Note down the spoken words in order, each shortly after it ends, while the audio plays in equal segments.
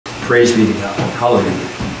Praise be to God. Hallelujah.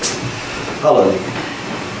 Hallelujah.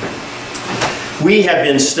 We have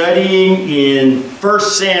been studying in 1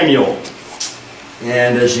 Samuel.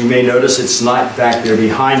 And as you may notice, it's not back there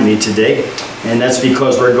behind me today. And that's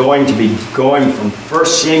because we're going to be going from 1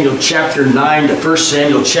 Samuel chapter 9 to 1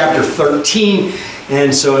 Samuel chapter 13.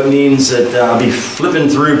 And so it means that I'll be flipping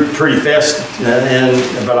through pretty fast.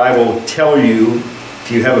 But I will tell you,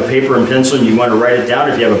 if you have a paper and pencil and you want to write it down,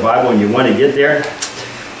 if you have a Bible and you want to get there,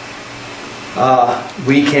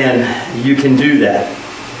 you can do that.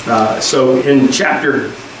 So in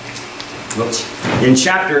chapter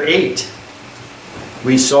 8,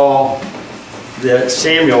 we saw that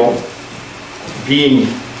Samuel being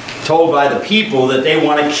told by the people that they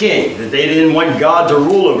want a king, that they didn't want God to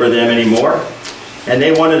rule over them anymore, and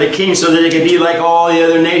they wanted a king so that they could be like all the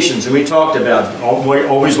other nations. And we talked about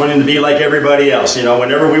always wanting to be like everybody else. You know,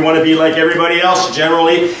 whenever we want to be like everybody else,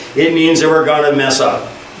 generally it means that we're going to mess up.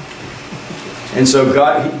 And so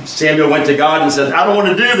Samuel went to God and said, I don't want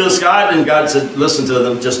to do this, God. And God said, listen to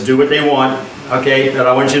them, just do what they want. Okay, but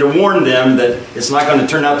I want you to warn them that it's not going to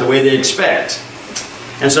turn out the way they expect.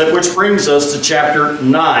 And so, which brings us to chapter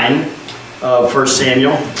 9 of 1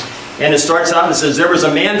 Samuel. And it starts out and says, there was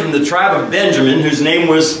a man from the tribe of Benjamin whose name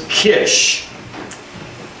was Kish.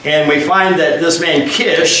 And we find that this man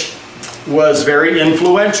Kish was very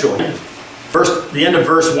influential. The end of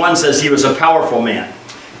verse 1 says he was a powerful man,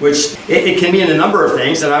 which it can mean a number of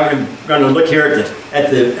things, and I'm going to look here at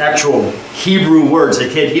the actual Hebrew words.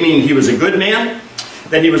 It can mean he was a good man,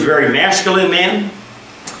 that he was a very masculine man,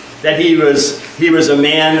 that he was a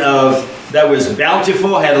man that was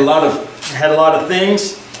bountiful, had a lot of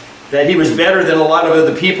things, that he was better than a lot of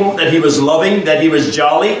other people, that he was loving, that he was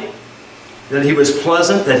jolly, that he was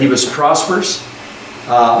pleasant, that he was prosperous.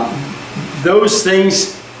 Those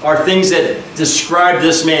things are things that describe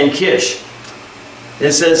this man Kish.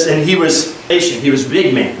 It says, and he was patient. He was a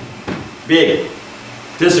big man. Big.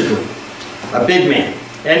 Physically. A big man.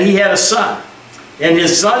 And he had a son. And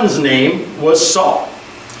his son's name was Saul.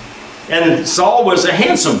 And Saul was a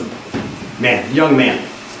handsome man, young man.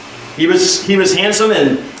 He was handsome,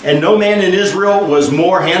 and no man in Israel was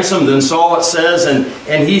more handsome than Saul, it says.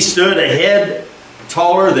 And he stood a head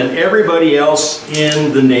taller than everybody else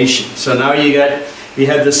in the nation. So now you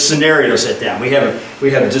have this scenario set down. We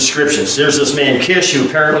have descriptions. There's this man Kish who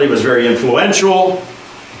apparently was very influential.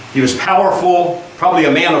 He was powerful, probably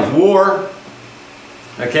a man of war.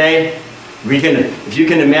 Okay? If you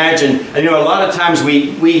can imagine, I know a lot of times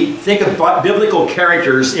we think of biblical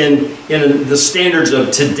characters in the standards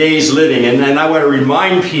of today's living. And I want to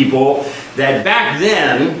remind people that back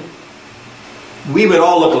then, we would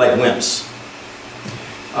all look like wimps.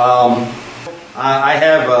 I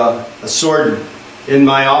have a sword in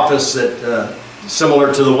my office that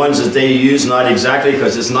similar to the ones that they use, not exactly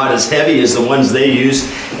because it's not as heavy as the ones they use.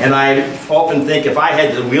 And I often think if I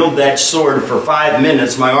had to wield that sword for 5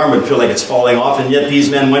 minutes, my arm would feel like it's falling off. And yet these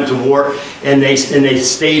men went to war and they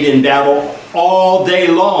stayed in battle all day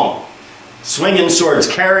long, swinging swords,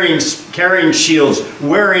 carrying shields,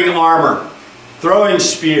 wearing armor, throwing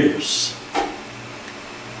spears.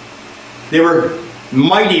 They were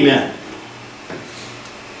mighty men.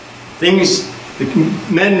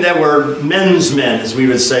 Men that were men's men, as we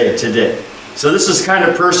would say today. So this is the kind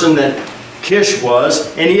of person that Kish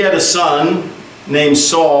was, and he had a son named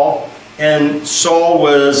Saul, and Saul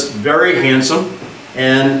was very handsome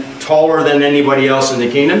and taller than anybody else in the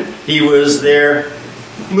kingdom. He was their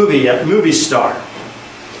movie star.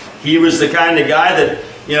 He was the kind of guy that,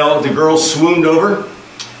 you know, the girls swooned over,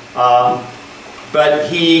 but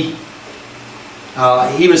he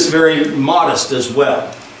was very modest as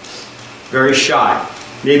well. Very shy.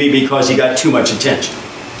 Maybe because he got too much attention.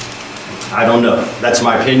 I don't know. That's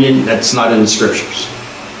my opinion. That's not in the scriptures.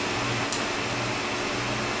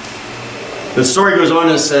 The story goes on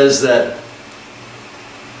and says that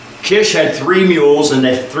Kish had 3 mules, and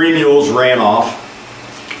the 3 mules ran off.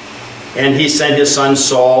 And he sent his son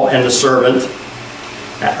Saul and the servant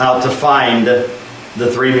out to find the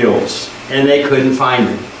 3 mules. And they couldn't find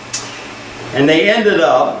them. And they ended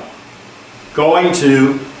up going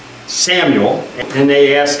to Samuel, and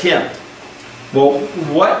they asked him, well,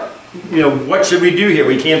 what should we do here?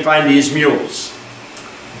 We can't find these mules.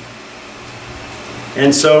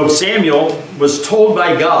 And so Samuel was told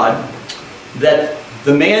by God that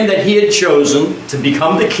the man that he had chosen to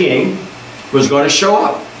become the king was going to show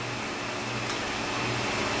up.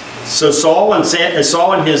 So Saul and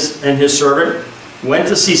his servant went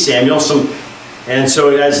to see Samuel. And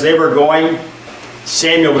so as they were going,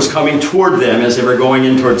 Samuel was coming toward them as they were going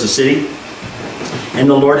in towards the city. And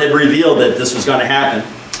the Lord had revealed that this was going to happen.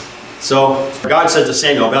 So God said to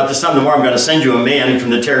Samuel, about this time tomorrow I'm going to send you a man from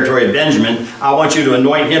the territory of Benjamin. I want you to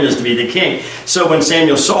anoint him as to be the king. So when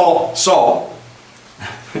Samuel saw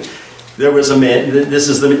there was a man,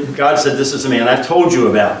 God said, this is the man I've told you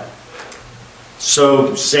about.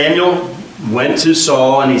 So Samuel went to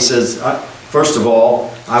Saul and he says, first of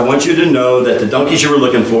all, I want you to know that the donkeys you were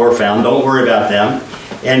looking for are found. Don't worry about them.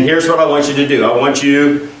 And here's what I want you to do. I want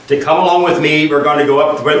you to come along with me. We're going to go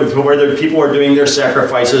up to where the people are doing their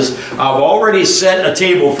sacrifices. I've already set a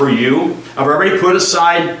table for you. I've already put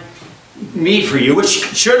aside meat for you, which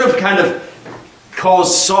should have kind of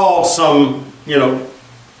caused Saul some,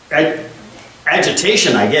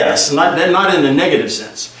 agitation, I guess. Not in a negative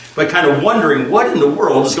sense, but kind of wondering what in the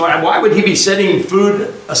world is going on. Why would he be setting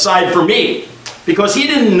food aside for me? Because he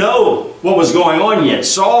didn't know what was going on yet.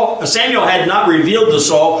 Samuel had not revealed to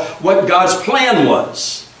Saul what God's plan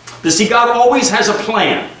was. You see, God always has a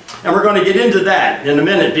plan. And we're going to get into that in a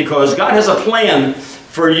minute because God has a plan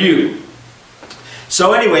for you.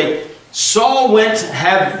 So anyway, Saul went to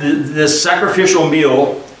have this sacrificial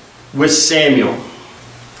meal with Samuel.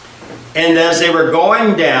 And as they were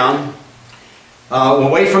going down,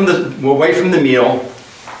 away from the meal,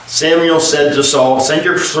 Samuel said to Saul, send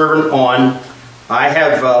your servant on. I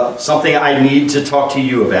have something I need to talk to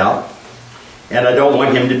you about, and I don't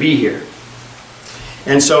want him to be here.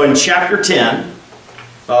 And so in chapter 10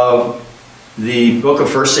 of the book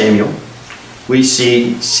of 1 Samuel, we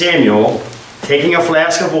see Samuel taking a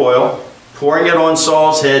flask of oil, pouring it on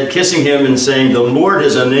Saul's head, kissing him and saying, the Lord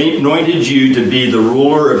has anointed you to be the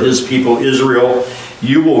ruler of his people Israel.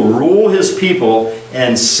 You will rule his people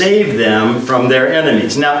and save them from their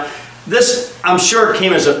enemies. Now, this, I'm sure,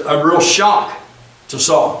 came as a real shock to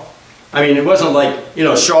Saul. I mean, it wasn't like,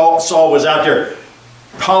 Saul was out there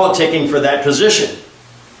politicking for that position.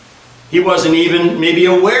 He wasn't even maybe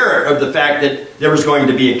aware of the fact that there was going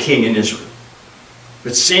to be a king in Israel.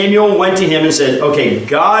 But Samuel went to him and said, okay,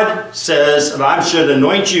 God says that I should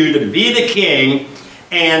anoint you to be the king,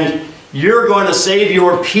 and you're going to save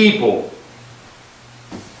your people.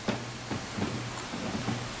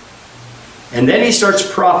 And then he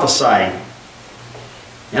starts prophesying.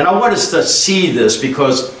 And I want us to see this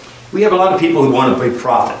because we have a lot of people who want to be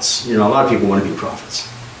prophets. A lot of people want to be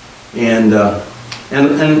prophets. And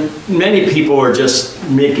many people are just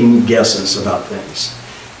making guesses about things.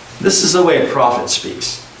 This is the way a prophet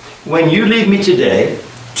speaks. When you leave me today,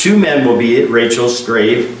 2 men will be at Rachel's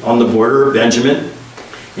grave on the border of Benjamin,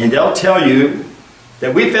 and they'll tell you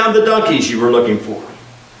that we found the donkeys you were looking for.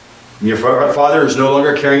 And your father is no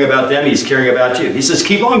longer caring about them, he's caring about you. He says,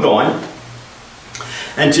 keep on going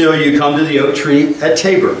until you come to the oak tree at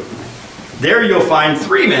Tabor. There you'll find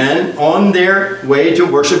 3 men on their way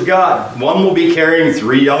to worship God. One will be carrying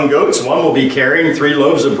 3 young goats, one will be carrying 3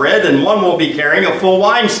 loaves of bread, and one will be carrying a full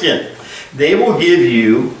wineskin. They will greet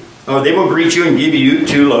you and give you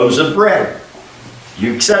 2 loaves of bread.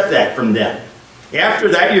 You accept that from them. After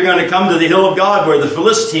that, you're going to come to the hill of God where the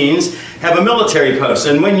Philistines have a military post.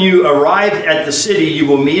 And when you arrive at the city, you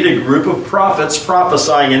will meet a group of prophets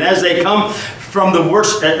prophesying. And as they come from the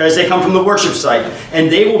worship site,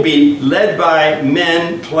 and they will be led by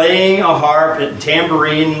men playing a harp, a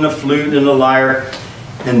tambourine, and a flute, and a lyre.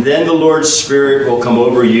 And then the Lord's Spirit will come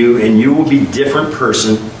over you, and you will be a different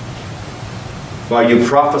person while you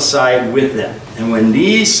prophesy with them. And when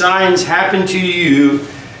these signs happen to you,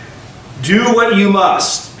 do what you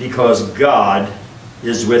must, because God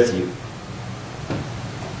is with you.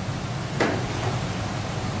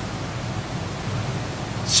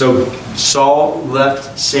 So Saul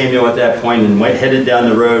left Samuel at that point and headed down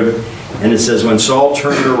the road. And it says, when Saul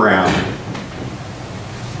turned around,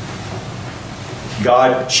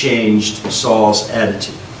 God changed Saul's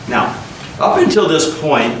attitude. Now, up until this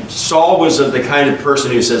point, Saul was of the kind of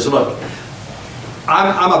person who says, look,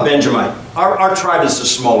 I'm a Benjamite. Our tribe is the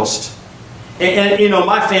smallest. And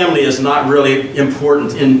my family is not really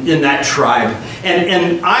important in that tribe.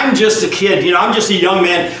 And I'm just a kid, I'm just a young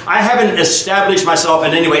man. I haven't established myself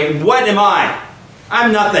in any way. What am I?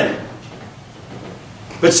 I'm nothing.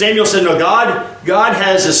 But Samuel said, no, God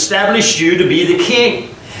has established you to be the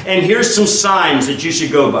king. And here's some signs that you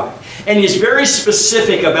should go by. And he's very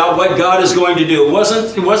specific about what God is going to do. It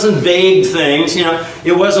wasn't vague things,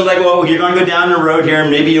 It wasn't like, well, you're going to go down the road here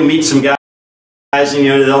and maybe you'll meet some guys. And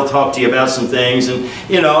they'll talk to you about some things, and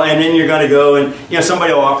and then you're going to go and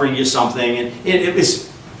somebody will offer you something, and it's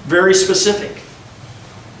very specific.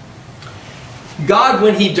 God,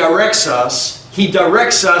 when He directs us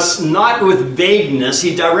not with vagueness.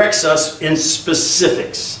 He directs us in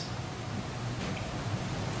specifics.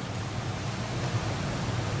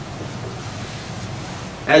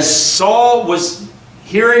 As Saul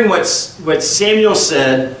hearing what Samuel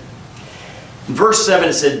said, in verse 7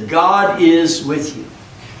 it said, God is with you.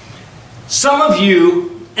 Some of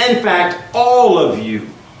you, in fact all of you,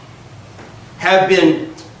 have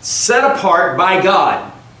been set apart by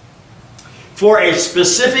God for a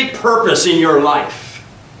specific purpose in your life.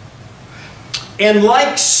 And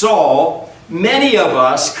like Saul, many of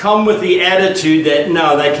us come with the attitude that,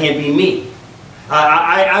 no, that can't be me.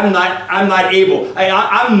 I'm not able.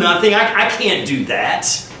 I'm nothing. I can't do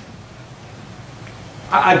that.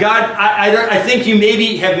 God, I think you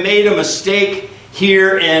maybe have made a mistake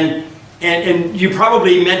here, and you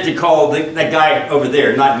probably meant to call that guy over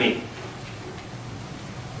there, not me.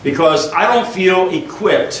 Because I don't feel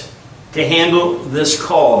equipped to handle this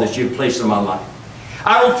call that you've placed on my life.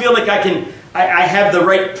 I don't feel like I have the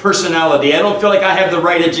right personality. I don't feel like I have the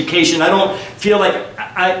right education. I don't feel like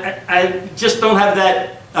I just don't have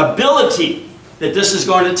that ability that this is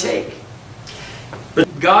going to take.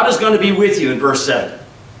 But God is going to be with you in verse 7.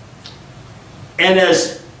 And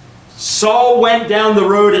as Saul went down the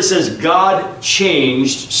road, it says God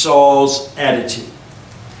changed Saul's attitude.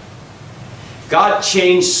 God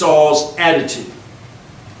changed Saul's attitude.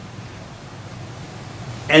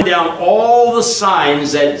 And down all the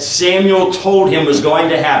signs that Samuel told him was going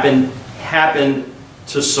to happen, happened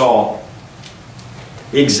to Saul.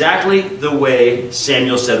 Exactly the way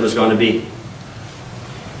Samuel said it was going to be.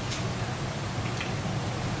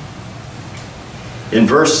 In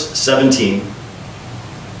verse 17,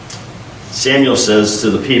 Samuel says to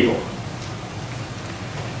the people,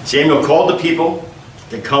 Samuel called the people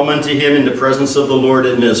to come unto him in the presence of the Lord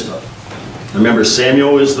at Mizpah. Remember,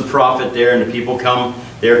 Samuel is the prophet there, and the people come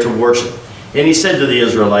there to worship. And he said to the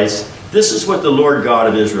Israelites, this is what the Lord God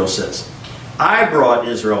of Israel says. I brought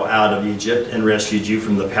Israel out of Egypt and rescued you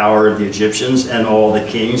from the power of the Egyptians and all the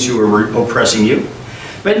kings who were oppressing you.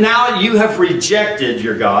 But now you have rejected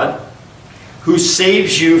your God, who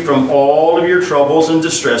saves you from all of your troubles and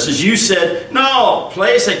distresses. You said, no,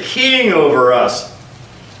 place a king over us.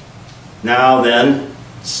 Now then,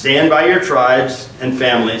 stand by your tribes and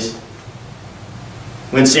families.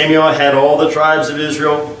 When Samuel had all the tribes of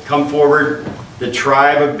Israel come forward, the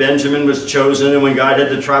tribe of Benjamin was chosen. And when God had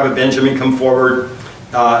the tribe of Benjamin come forward,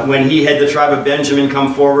 when he had the tribe of Benjamin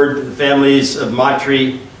come forward, the families of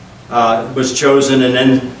Matri was chosen. And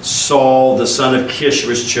then Saul, the son of Kish,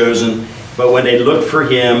 was chosen. But when they looked for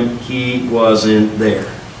him, he wasn't there.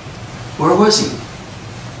 Where was he?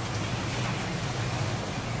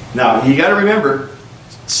 Now, you got to remember,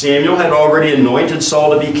 Samuel had already anointed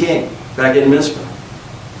Saul to be king back in Mizpah.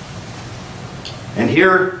 And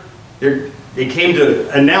here, they came to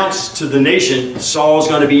announce to the nation, Saul's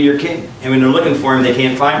going to be your king. And when they're looking for him, they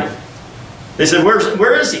can't find him. They said,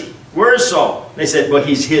 where is he? Where is Saul? They said, well,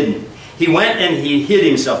 he's hidden. He went and he hid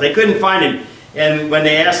himself. They couldn't find him. And when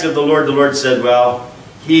they asked of the Lord said, well,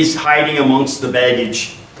 he's hiding amongst the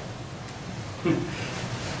baggage.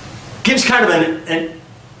 Gives kind of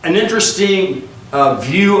an interesting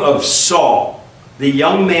view of Saul. The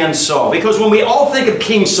young man Saul. Because when we all think of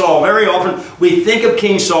King Saul, very often we think of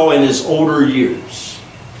King Saul in his older years,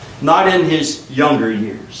 not in his younger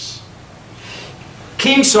years.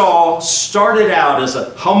 King Saul started out as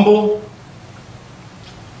a humble,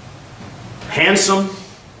 handsome,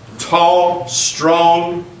 tall,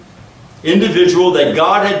 strong individual that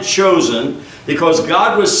God had chosen, because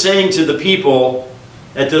God was saying to the people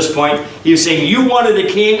at this point, he was saying, you wanted a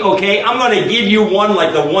king? Okay, I'm going to give you one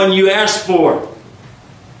like the one you asked for.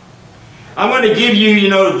 I'm going to give you, you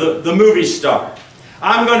know, the movie star.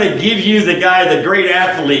 I'm going to give you the guy, the great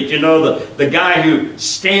athlete, you know, the guy who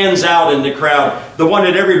stands out in the crowd, the one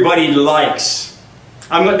that everybody likes.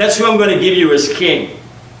 That's who I'm going to give you as king.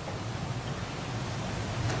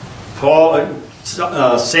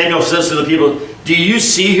 Samuel says to the people, do you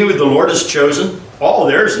see who the Lord has chosen? Oh,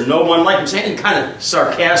 there's no one like him. Saying kind of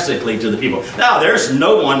sarcastically to the people. Now, there's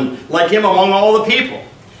no one like him among all the people.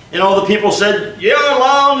 And all the people said, yeah,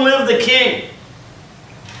 long live the king.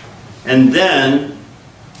 And then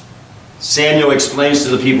Samuel explains to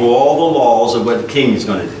the people all the laws of what the king is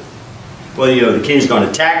going to do. Well, you know, the king's going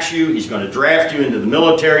to tax you. He's going to draft you into the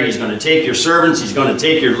military. He's going to take your servants. He's going to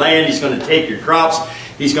take your land. He's going to take your crops.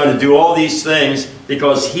 He's going to do all these things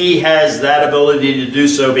because he has that ability to do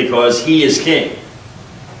so because he is king.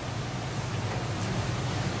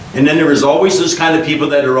 And then there was always those kind of people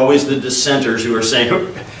that are always the dissenters who are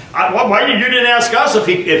saying, why you didn't ask us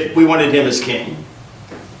if we wanted him as king?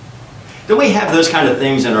 Don't we have those kind of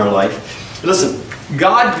things in our life? Listen,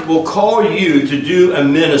 God will call you to do a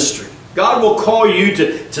ministry. God will call you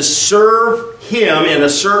to serve him in a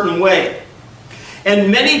certain way.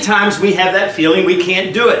 And many times we have that feeling we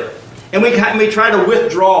can't do it. And we try to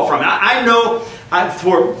withdraw from it. I know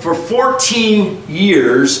for 14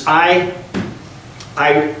 years I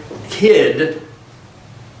hid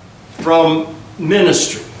from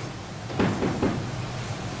ministry.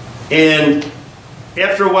 And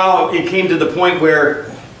after a while, it came to the point where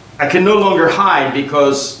I could no longer hide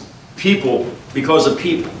because of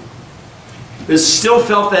people. I still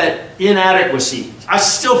felt that inadequacy. I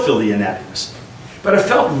still feel the inadequacy. But I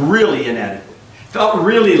felt really inadequate. Felt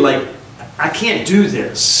really like, I can't do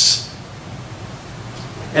this.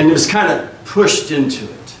 And it was kind of pushed into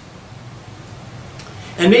it.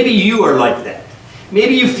 And maybe you are like that.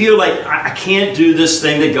 Maybe you feel like, I can't do this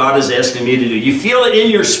thing that God is asking me to do. You feel it in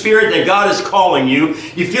your spirit that God is calling you.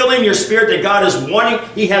 You feel in your spirit that God is wanting,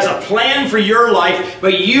 He has a plan for your life,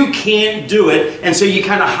 but you can't do it, and so you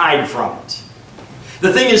kind of hide from it.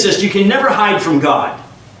 The thing is this, you can never hide from God.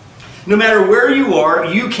 No matter where you are,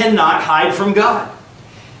 you cannot hide from God.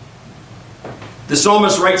 The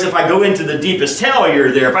psalmist writes, if I go into the deepest hell,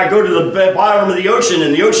 you're there. If I go to the bottom of the ocean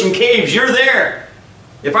and the ocean caves, you're there.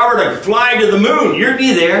 If I were to fly to the moon, you'd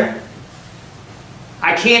be there.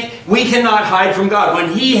 We cannot hide from God.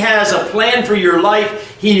 When He has a plan for your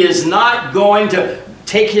life, He is not going to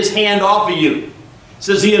take His hand off of you. It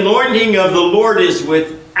says the anointing of the Lord is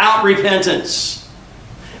without repentance.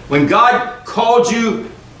 When God called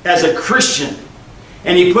you as a Christian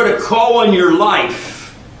and He put a call on your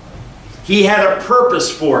life, He had a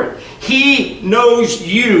purpose for it. He knows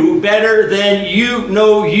you better than you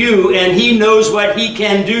know you, and He knows what He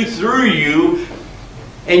can do through you,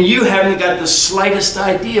 and you haven't got the slightest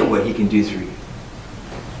idea what He can do through you.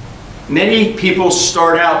 Many people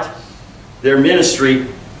start out their ministry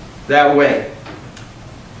that way.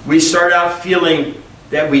 We start out feeling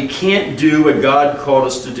that we can't do what God called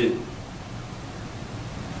us to do.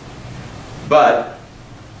 But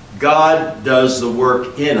God does the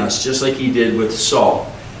work in us, just like He did with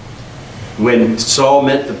Saul. When Saul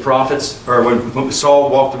met the prophets, or when Saul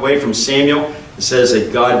walked away from Samuel, it says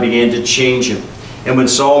that God began to change him. And when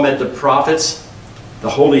Saul met the prophets, the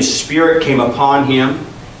Holy Spirit came upon him,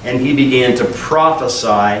 and he began to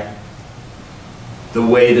prophesy the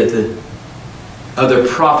way that the other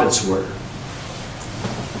prophets were.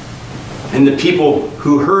 And the people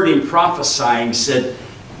who heard him prophesying said,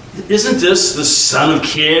 isn't this the son of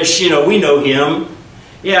Kish? You know, we know him.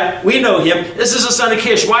 Yeah, we know him. This is the son of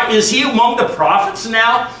Kish. Why is he among the prophets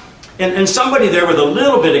now? And somebody there with a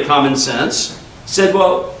little bit of common sense said,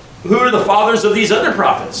 well, who are the fathers of these other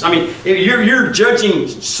prophets? I mean, you're judging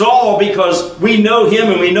Saul because we know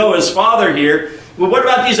him and we know his father here. Well, what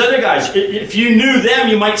about these other guys? If you knew them,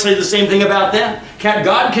 you might say the same thing about them.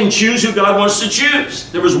 God can choose who God wants to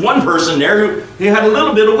choose. There was one person there who had a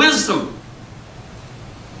little bit of wisdom.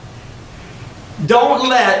 Don't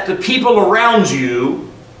let the people around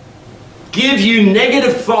you give you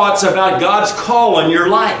negative thoughts about God's call on your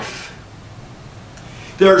life.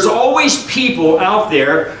 There's always people out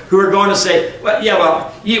there who are going to say, well, yeah,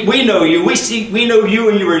 well, we know you. We know you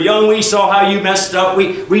when you were young. We saw how you messed up.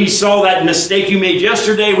 We saw that mistake you made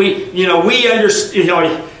yesterday. We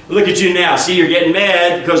understand. Look at you now. See, you're getting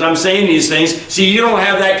mad because I'm saying these things. See, you don't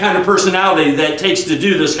have that kind of personality that it takes to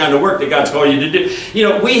do this kind of work that God's called you to do. You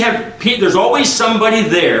know, there's always somebody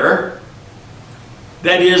there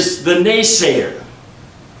that is the naysayer.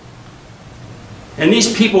 And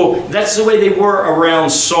these people, that's the way they were around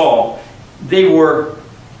Saul. They were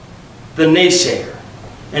the naysayer.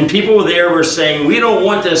 And people there were saying, we don't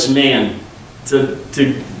want this man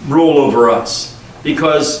to rule over us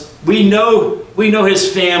because we know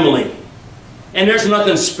his family. And there's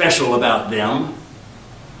nothing special about them.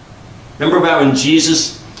 Remember about when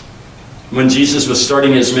Jesus was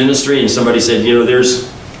starting his ministry and somebody said, you know,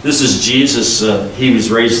 this is Jesus, he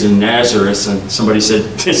was raised in Nazareth, and somebody said,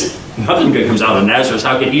 nothing good comes out of Nazareth,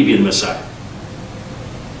 how could he be the Messiah?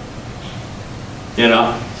 You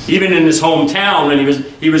know, even in his hometown when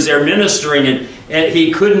he was there ministering, and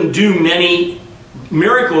he couldn't do many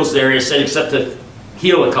miracles there, he said, except to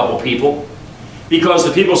heal a couple people. Because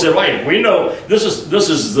the people said, wait, we know this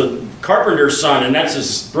is the carpenter's son, and that's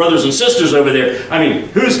his brothers and sisters over there. I mean,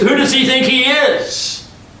 who does he think he is?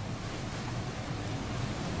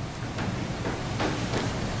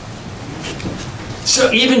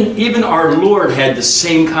 So even our Lord had the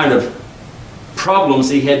same kind of problems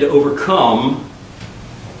that he had to overcome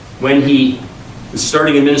when he was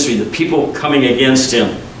starting a ministry, the people coming against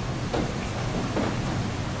him.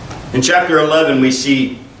 In chapter 11, we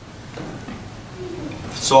see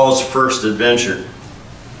Saul's first adventure.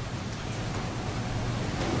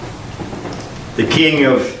 The king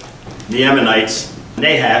of the Ammonites,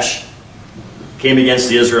 Nahash, came against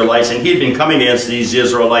the Israelites, and he had been coming against these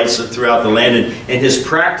Israelites throughout the land, and his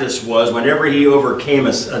practice was whenever he overcame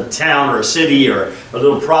a town or a city or a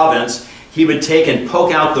little province, he would take and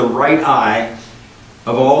poke out the right eye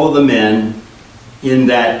of all of the men in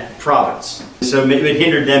that province. So it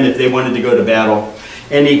hindered them if they wanted to go to battle.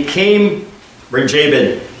 And he came for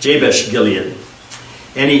Jabesh Gilead,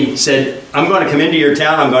 and he said, I'm going to come into your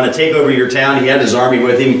town, I'm going to take over your town. He had his army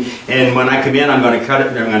with him, and when I come in, I'm going to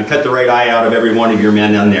cut the right eye out of every one of your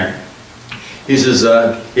men down there. He says,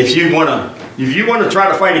 if you want to try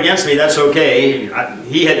to fight against me, that's okay.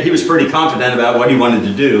 He was pretty confident about what he wanted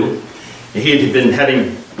to do. He'd been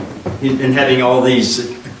having all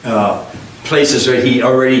these places where he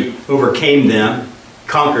already overcame them,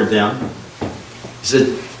 conquered them.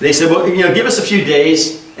 They said, well, give us a few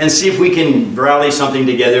days and see if we can rally something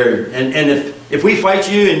together. And if we fight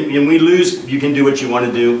you and we lose, you can do what you want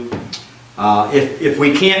to do. If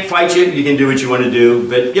we can't fight you, you can do what you want to do.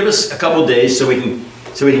 But give us a couple days so we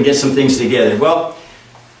can get some things together. Well,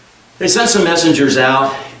 they sent some messengers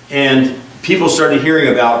out, and people started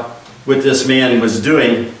hearing about what this man was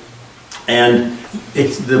doing. And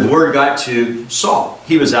the word got to Saul.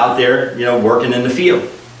 He was out there, working in the field.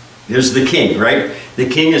 There's the king, right? The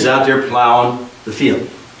king is out there plowing the field.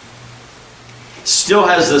 Still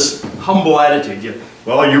has this humble attitude.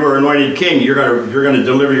 Well, you were anointed king. You're going to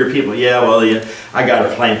deliver your people. Yeah, well, I got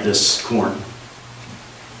to plant this corn.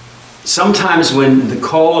 Sometimes when the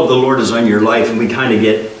call of the Lord is on your life, and we kind of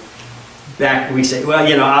get back, we say, well,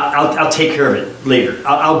 I'll take care of it later.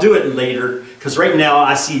 I'll do it later. Because right now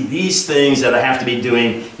I see these things that I have to be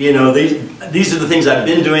doing. These are the things I've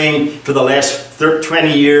been doing for the last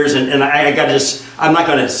 20 years, and I'm not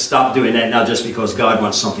going to stop doing that now just because God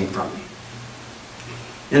wants something from me.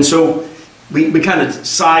 And so we kind of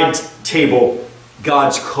side table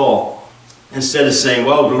God's call instead of saying,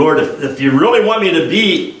 well, Lord, if you really want me to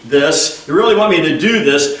be this, you really want me to do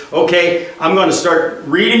this, okay, I'm going to start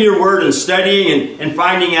reading your word and studying and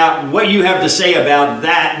finding out what you have to say about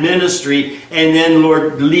that ministry, and then,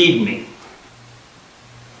 Lord, lead me.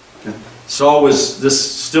 Saul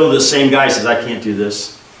was still the same guy. He says, I can't do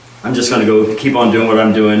this. I'm just going to go keep on doing what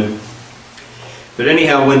I'm doing. But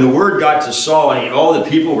anyhow, when the word got to Saul, and all the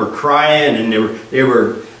people were crying, and they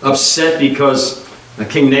were upset because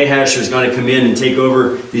King Nahash was going to come in and take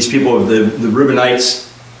over these people of the Reubenites,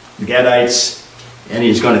 the Gadites, and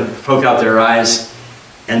he's going to poke out their eyes.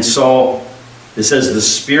 And Saul, it says, the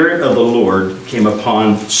Spirit of the Lord came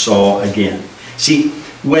upon Saul again. See,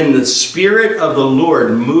 when the Spirit of the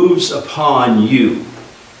Lord moves upon you,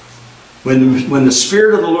 when the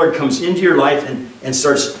Spirit of the Lord comes into your life and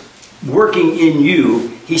starts working in you,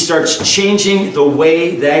 He starts changing the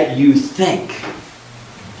way that you think.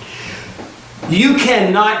 You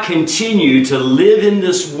cannot continue to live in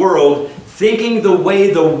this world thinking the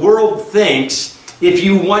way the world thinks if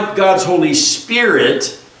you want God's Holy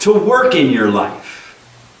Spirit to work in your life.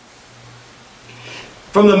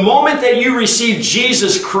 From the moment that you receive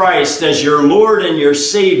Jesus Christ as your Lord and your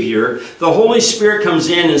Savior, the Holy Spirit comes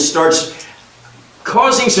in and starts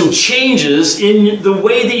causing some changes in the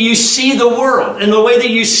way that you see the world and the way that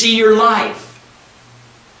you see your life.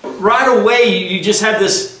 Right away, you just have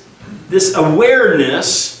this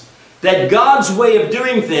awareness that God's way of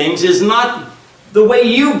doing things is not the way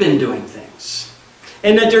you've been doing things.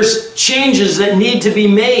 And that there's changes that need to be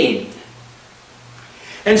made.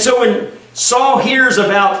 And so when Saul hears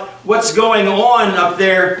about what's going on up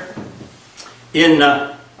there in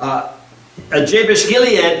Jabesh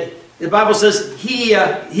Gilead, the Bible says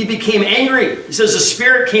he became angry. It says the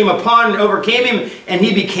Spirit came upon and overcame him, and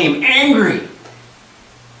he became angry.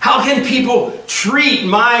 How can people treat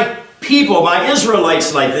my people, my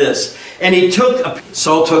Israelites, like this? And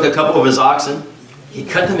Saul took a couple of his oxen, he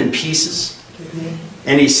cut them in pieces,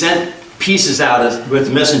 and he sent pieces out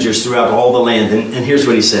with messengers throughout all the land. And here's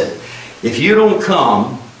what he said: if you don't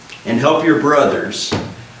come and help your brothers,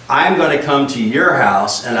 I'm going to come to your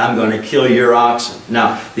house and I'm going to kill your oxen.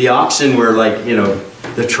 Now, the oxen were like,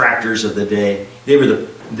 the tractors of the day. They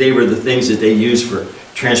were the things that they used for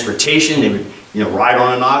transportation. They would ride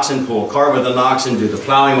on an oxen, pull a cart with an oxen, do the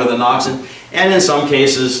plowing with an oxen, and in some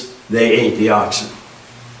cases, they ate the oxen.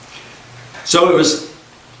 So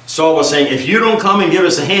Saul was saying, if you don't come and give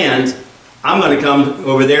us a hand, I'm going to come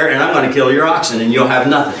over there and I'm going to kill your oxen and you'll have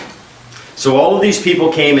nothing. So all of these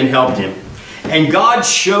people came and helped him. And God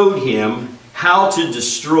showed him how to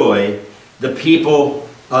destroy the people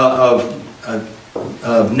of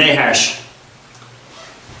Nahash.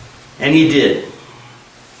 And he did.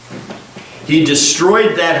 He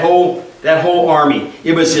destroyed that whole army.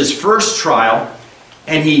 It was his first trial.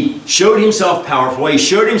 And he showed himself powerful. He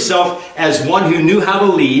showed himself as one who knew how to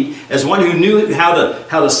lead, as one who knew how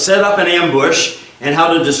to set up an ambush and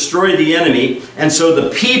how to destroy the enemy. And so the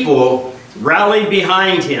people rallied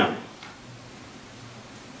behind him.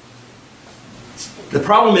 The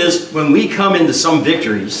problem is when we come into some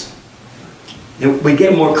victories, we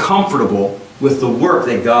get more comfortable with the work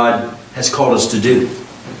that God has called us to do.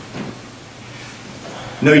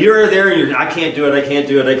 No, you're there and you're, I can't do it, I can't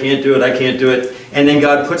do it, I can't do it, I can't do it. And then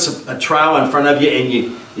God puts a trial in front of you and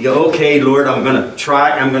you go, okay, Lord, I'm going to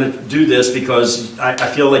try, I'm going to do this because I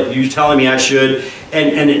feel like you're telling me I should.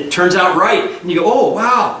 And it turns out right. And you go, oh,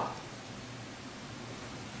 wow.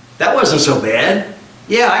 That wasn't so bad.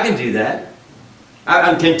 Yeah, I can do that.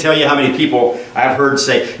 I can't tell you how many people I've heard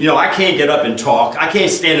say, you know, I can't get up and talk. I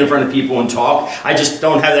can't stand in front of people and talk. I just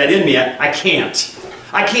don't have that in me. I can't.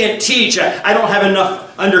 I can't teach. I don't have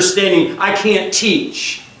enough understanding. I can't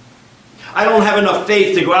teach. I don't have enough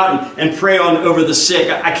faith to go out and pray over the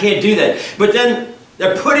sick. I can't do that. But then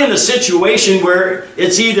they're put in a situation where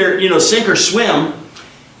it's either, you know, sink or swim.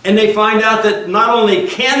 And they find out that not only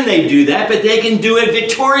can they do that, but they can do it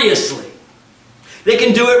victoriously. They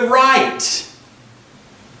can do it right.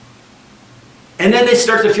 And then they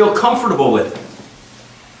start to feel comfortable with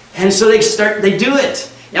it. And so they do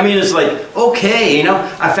it. I mean, it's like, okay, you know,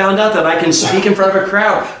 I found out that I can speak in front of a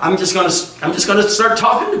crowd. I'm just going to start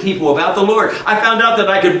talking to people about the Lord. I found out that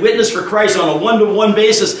I could witness for Christ on a one-to-one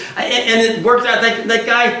basis. And it worked out. That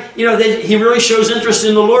guy, you know, he really shows interest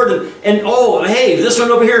in the Lord. And oh, hey, this one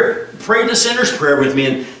over here prayed the sinner's prayer with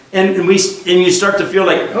me. And you start to feel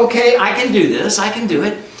like, okay, I can do this. I can do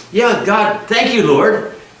it. Yeah, God, thank you,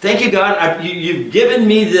 Lord. Thank you, God. You've given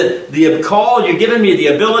me the call. You've given me the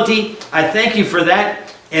ability. I thank you for that.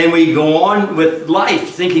 And we go on with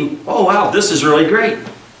life thinking, oh, wow, this is really great.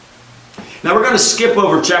 Now, we're going to skip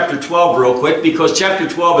over chapter 12 real quick because chapter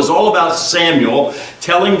 12 is all about Samuel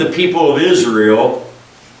telling the people of Israel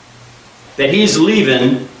that he's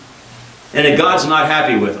leaving and that God's not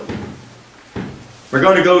happy with him. We're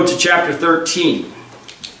going to go to chapter 13.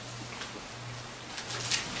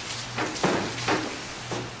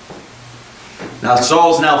 Now,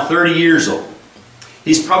 Saul's now 30 years old.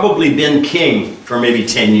 He's probably been king for maybe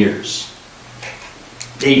 10 years.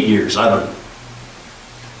 8 years, I don't know.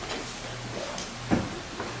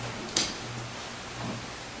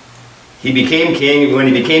 He became king. When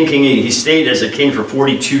he became king, he stayed as a king for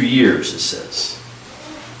 42 years, it says.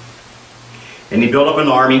 And he built up an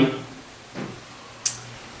army.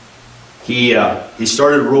 He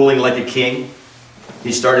started ruling like a king.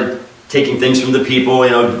 He started taking things from the people,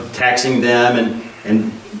 you know, taxing them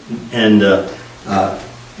and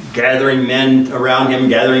gathering men around him,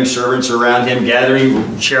 gathering servants around him,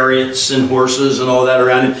 gathering chariots and horses and all that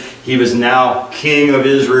around him. He was now king of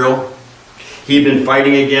Israel. He'd been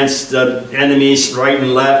fighting against enemies right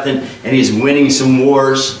and left, and he's winning some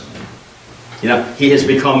wars. You know, he has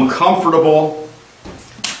become comfortable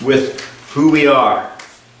with who we are.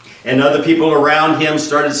 And other people around him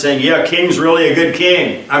started saying, yeah, King's really a good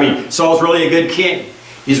king. I mean, Saul's really a good king.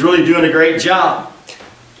 He's really doing a great job.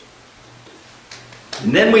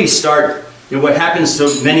 And then we start, you know, what happens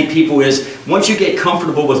to many people is, once you get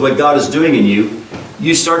comfortable with what God is doing in you,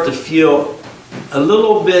 you start to feel a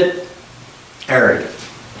little bit arrogant.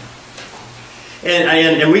 And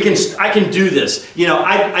I can do this. You know,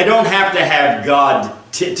 I don't have to have God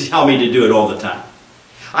to tell me to do it all the time.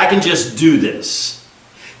 I can just do this.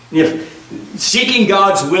 If seeking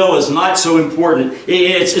God's will is not so important,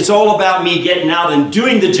 it's all about me getting out and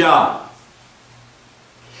doing the job.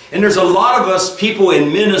 And there's a lot of us people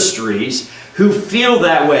in ministries who feel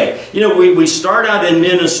that way. You know, we start out in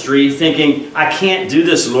ministry thinking, I can't do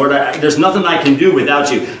this, Lord. There's nothing I can do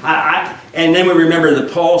without you. And then we remember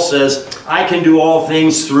that Paul says, I can do all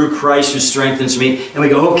things through Christ who strengthens me. And we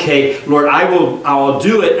go, okay, Lord, I'll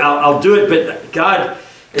do it. I'll do it. But God,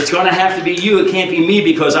 it's going to have to be you. It can't be me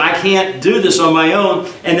because I can't do this on my own.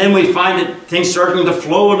 And then we find that things starting to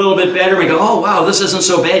flow a little bit better. We go, oh, wow, this isn't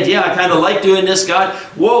so bad. Yeah, I kind of like doing this, God.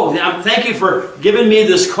 Whoa, thank you for giving me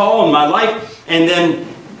this call in my life. And then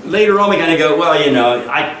later on we kind of go, well, you know,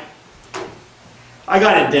 I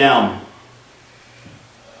got it down.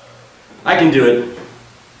 I can do it.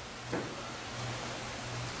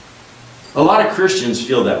 A lot of Christians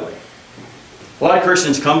feel that way. A lot of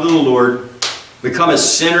Christians come to the Lord. We come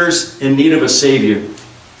as sinners in need of a Savior.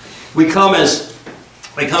 We come as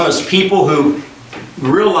people who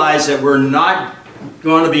realize that we're not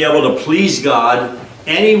going to be able to please God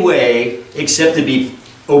any way except to be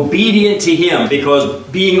obedient to Him, because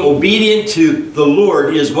being obedient to the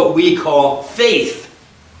Lord is what we call faith.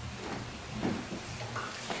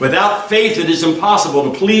 Without faith, it is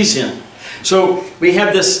impossible to please Him. So we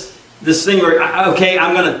have this thing where, okay,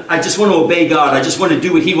 I just want to obey God. I just want to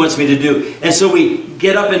do what He wants me to do. And so we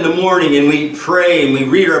get up in the morning and we pray and we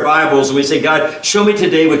read our Bibles and we say, God, show me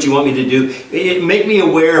today what you want me to do. Make me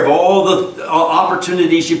aware of all the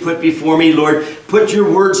opportunities you put before me, Lord. Put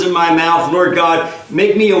your words in my mouth, Lord God.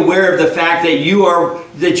 Make me aware of the fact that you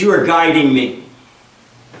are guiding me.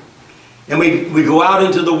 And we go out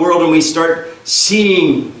into the world and we start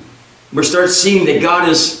seeing that God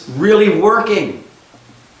is really working.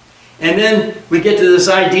 And then we get to this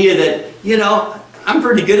idea that, you know, I'm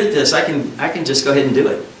pretty good at this. I can just go ahead and do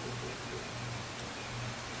it.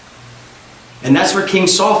 And that's where King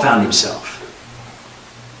Saul found himself.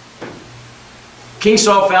 King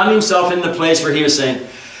Saul found himself in the place where he was saying,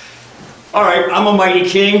 all right, I'm a mighty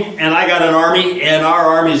king, and I got an army, and our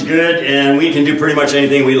army's good, and we can do pretty much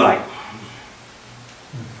anything we like.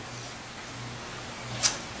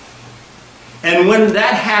 And when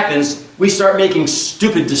that happens, we start making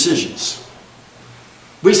stupid decisions.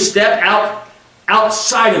 We step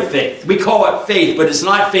outside of faith. We call it faith, but it's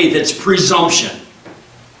not faith, it's presumption.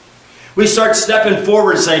 We start stepping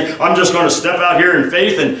forward and saying, I'm just going to step out here in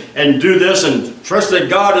faith and do this and trust that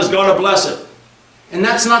God is going to bless it. And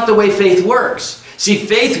that's not the way faith works. See,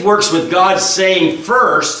 faith works with God saying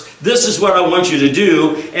first, this is what I want you to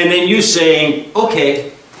do, and then you saying, okay.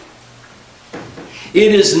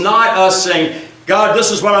 It is not us saying, God,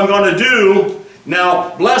 this is what I'm going to do,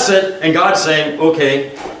 now bless it, and God saying,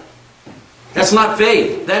 okay. That's not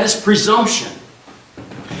faith. That is presumption.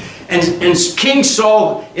 And King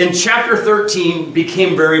Saul in chapter 13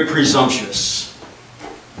 became very presumptuous.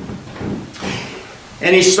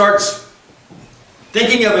 And he starts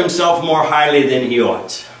thinking of himself more highly than he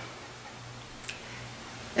ought.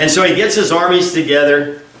 And so he gets his armies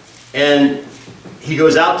together and he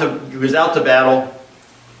goes out to battle.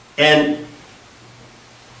 And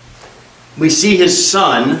we see his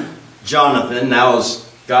son, Jonathan, now has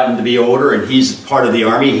gotten to be older and he's part of the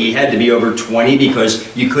army. He had to be over 20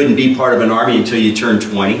 because you couldn't be part of an army until you turned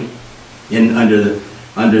 20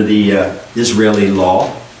 under the Israeli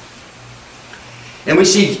law. And we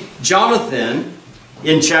see Jonathan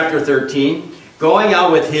in chapter 13 going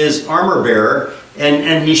out with his armor bearer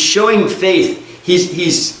and he's showing faith.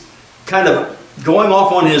 He's kind of going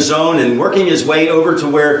off on his own and working his way over to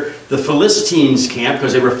where the Philistines' camp,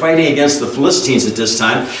 because they were fighting against the Philistines at this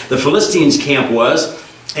time, the Philistines' camp was,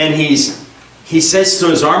 and he says to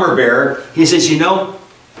his armor bearer, he says, you know,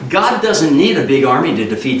 God doesn't need a big army to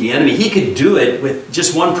defeat the enemy. He could do it with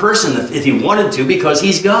just one person if he wanted to, because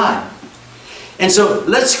he's God. And so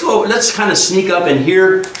let's kind of sneak up and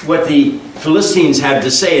hear what the Philistines have to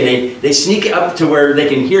say. And they sneak up to where they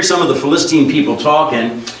can hear some of the Philistine people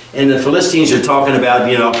talking. And the Philistines are talking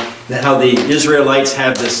about, you know, how the Israelites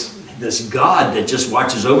have this God that just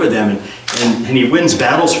watches over them and he wins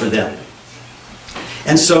battles for them.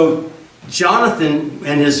 And so Jonathan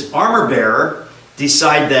and his armor bearer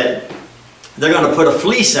decide that they're going to put a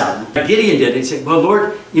fleece out. Gideon did. He said, well,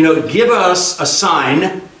 Lord, you know, give us a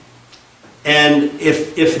sign. And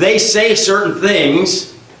if they say certain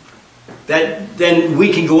things, then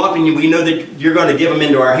we can go up and we know that you're going to give them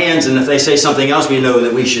into our hands. And if they say something else, we know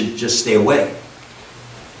that we should just stay away.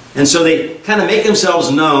 And so they kind of make themselves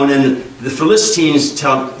known. And the Philistines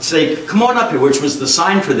say, come on up here, which was the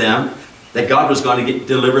sign for them that God was going to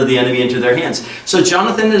deliver the enemy into their hands. So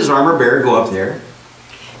Jonathan and his armor bearer go up there.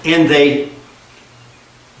 And they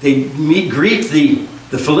greet the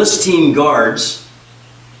Philistine guards.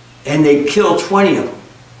 And they kill 20 of them.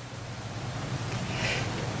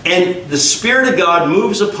 And the Spirit of God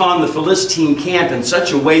moves upon the Philistine camp in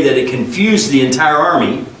such a way that it confused the entire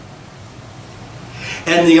army.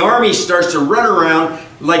 And the army starts to run around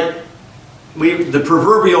like the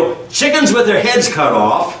proverbial chickens with their heads cut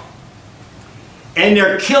off. And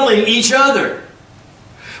they're killing each other.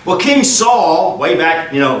 Well, King Saul, way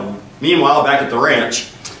back, you know, meanwhile back at the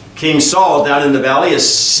ranch, King Saul down in the valley is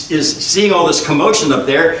seeing all this commotion up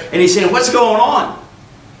there, and he's saying, what's going on?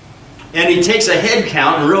 And he takes a head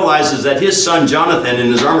count and realizes that his son Jonathan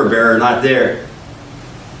and his armor bearer are not there.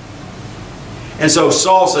 And so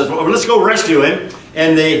Saul says, well, let's go rescue him.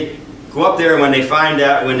 And they go up there, and when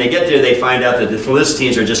they get there, they find out that the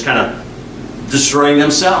Philistines are just kind of destroying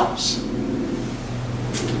themselves.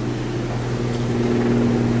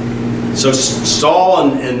 So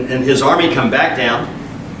Saul and his army come back down.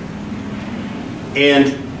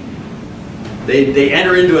 And they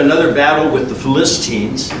enter into another battle with the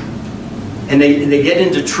Philistines. And they get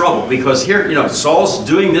into trouble because here, you know, Saul's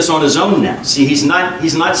doing this on his own now. See, he's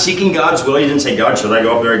not seeking God's will. He didn't say, God, should I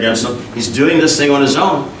go up there against him? He's doing this thing on his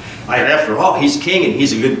own. After all, he's king and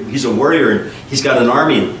he's a warrior and he's got an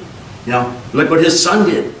army. And, you know, look what his son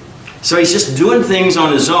did. So he's just doing things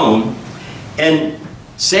on his own. And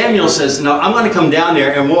Samuel says, no, I'm going to come down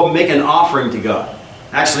there and we'll make an offering to God.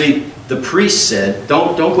 Actually, the priest said,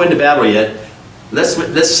 don't go into battle yet.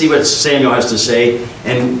 Let's see what Samuel has to say.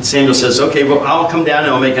 And Samuel says, okay, well, I'll come down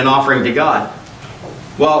and I'll make an offering to God.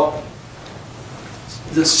 Well,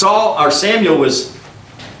 Samuel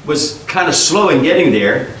was kind of slow in getting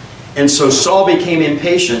there. And so Saul became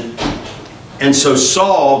impatient. And so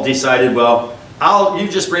Saul decided, well, you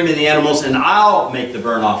just bring me the animals and I'll make the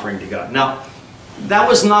burnt offering to God. Now, that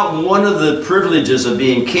was not one of the privileges of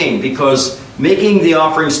being king, because making the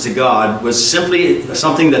offerings to God was simply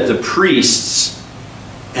something that the priests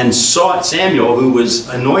and Samuel, who was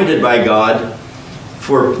anointed by God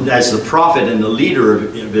as the prophet and the leader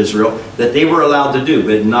of Israel, that they were allowed to do,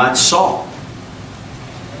 but not Saul.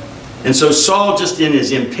 And so Saul, just in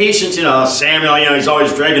his impatience, Samuel, he's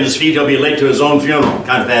always dragging his feet, he'll be late to his own funeral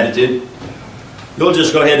kind of attitude. He'll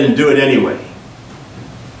just go ahead and do it anyway.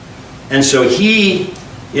 And so he,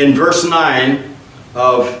 in verse 9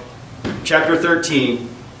 of chapter 13,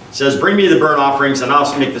 says, bring me the burnt offerings and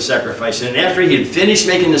I'll make the sacrifice. And after he had finished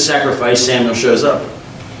making the sacrifice, Samuel shows up.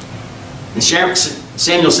 And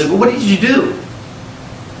Samuel said, well, what did you do?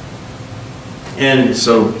 And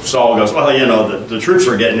so Saul goes, well, the troops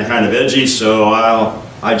were getting kind of edgy, so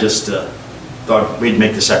I just thought we'd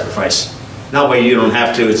make the sacrifice. That way you don't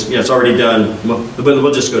have to, it's already done,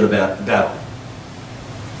 we'll just go to battle.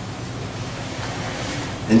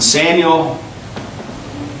 And Samuel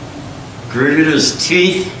gritted his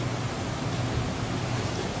teeth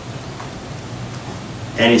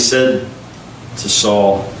and he said to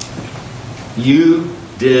Saul, you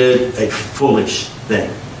did a foolish thing.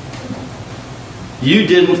 You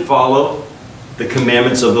didn't follow the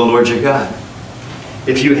commandments of the Lord your God.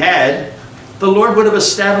 If you had, the Lord would have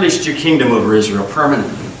established your kingdom over Israel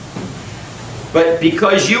permanently. But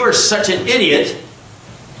because you are such an idiot,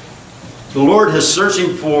 the Lord is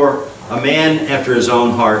searching for a man after his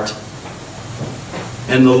own heart.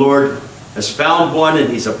 And the Lord has found one and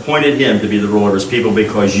he's appointed him to be the ruler of his people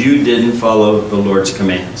because you didn't follow the Lord's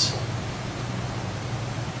commands.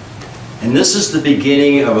 And this is the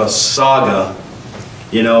beginning of a saga.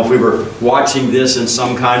 If we were watching this in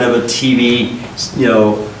some kind of a TV,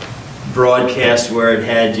 broadcast where it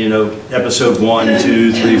had, episode 1,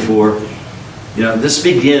 2, 3, 4. This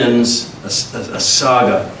begins a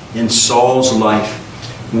saga in Saul's life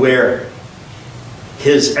where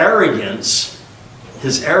his arrogance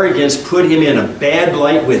put him in a bad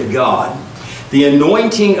light with God. The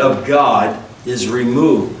anointing of God is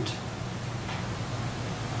removed.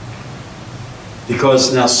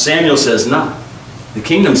 Because now Samuel says, no, the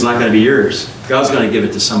kingdom's not going to be yours. God's going to give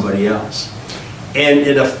it to somebody else. And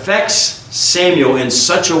it affects Samuel in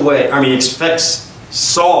such a way, affects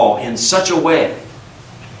Saul in such a way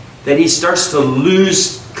that he starts to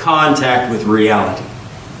lose contact with reality.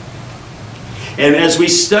 And as we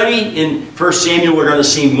study in 1 Samuel, we're going to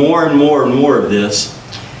see more and more and more of this.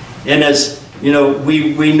 And as we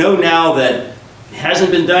know now that it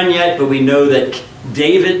hasn't been done yet, but we know that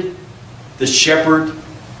David, the shepherd,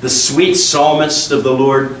 the sweet psalmist of the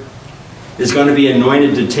Lord, is going to be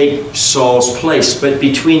anointed to take Saul's place. But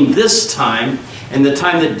between this time and the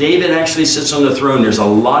time that David actually sits on the throne, there's a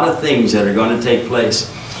lot of things that are going to take place.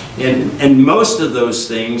 And most of those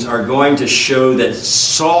things are going to show that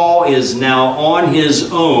Saul is now on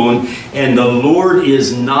his own and the Lord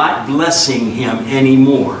is not blessing him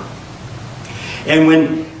anymore. And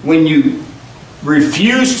when you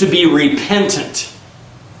refuse to be repentant,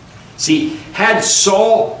 see, had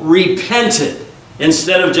Saul repented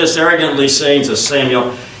instead of just arrogantly saying to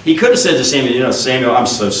Samuel, he could have said to Samuel, Samuel, I'm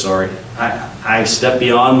so sorry. I stepped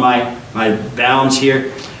beyond my bounds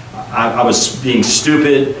here. I was being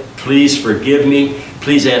stupid. Please forgive me.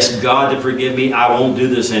 Please ask God to forgive me. I won't do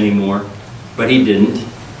this anymore. But he didn't.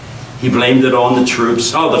 He blamed it on the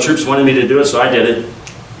troops. Oh, the troops wanted me to do it, so I did it.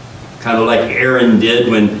 Kind of like Aaron did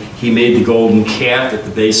when he made the golden calf at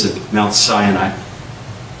the base of Mount Sinai.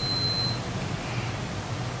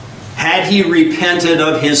 Had he repented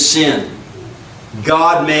of his sin,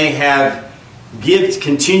 God may have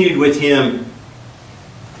continued with him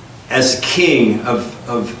as king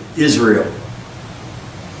of Israel.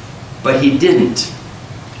 But he didn't.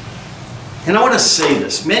 And I want to say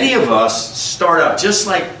this. Many of us start out just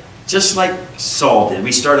like Saul did.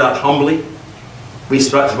 We start out humbly. We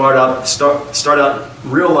start out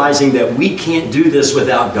realizing that we can't do this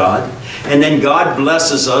without God. And then God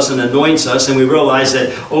blesses us and anoints us, and we realize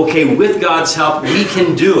that, okay, with God's help, we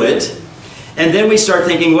can do it. And then we start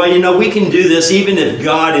thinking, well, you know, we can do this even if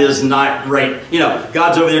God is not right. You know,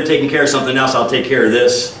 God's over there taking care of something else, I'll take care of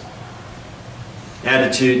this.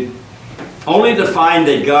 Attitude. Only to find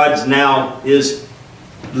that God now is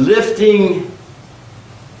lifting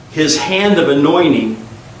his hand of anointing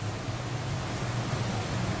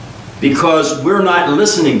because we're not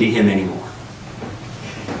listening to him anymore.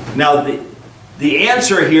 Now, the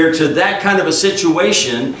answer here to that kind of a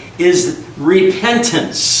situation is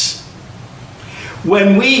repentance.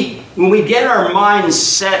 When we get our minds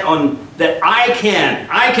set on that I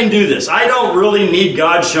can do this. I don't really need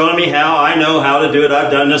God showing me how. I know how to do it.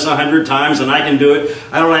 I've done this 100 times and I can do it.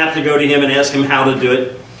 I don't have to go to him and ask him how to do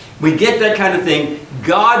it. We get that kind of thing.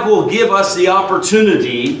 God will give us the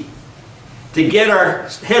opportunity to get our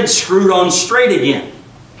heads screwed on straight again.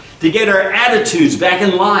 To get our attitudes back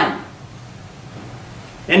in line.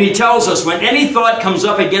 And he tells us when any thought comes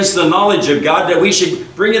up against the knowledge of God that we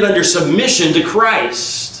should bring it under submission to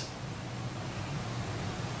Christ.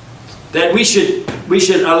 That we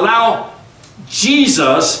should allow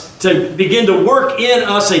Jesus to begin to work in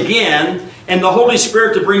us again and the Holy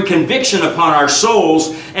Spirit to bring conviction upon our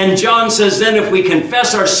souls. And John says then if we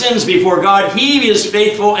confess our sins before God, he is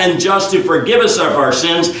faithful and just to forgive us of our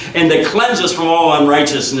sins and to cleanse us from all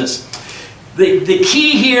unrighteousness. The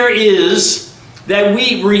key here is that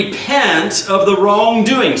we repent of the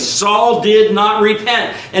wrongdoing. Saul did not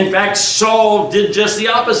repent. In fact, Saul did just the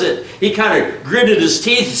opposite. He kind of gritted his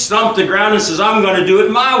teeth, stomped the ground, and says, I'm going to do it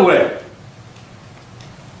my way.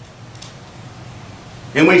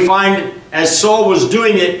 And we find, as Saul was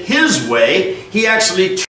doing it his way, he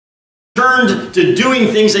actually turned to doing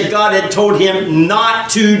things that God had told him not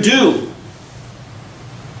to do.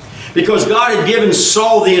 Because God had given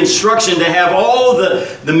Saul the instruction to have all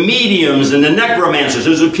the mediums and the necromancers,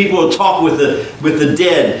 those are people who talk with the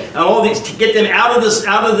dead, and all these, to get them out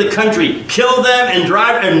of the country, kill them and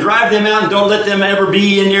drive them out, and don't let them ever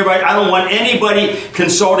be in nearby. I don't want anybody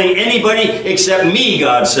consulting anybody except me,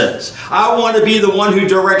 God says. I want to be the one who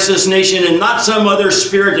directs this nation and not some other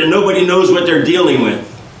spirit that nobody knows what they're dealing with.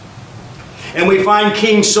 And we find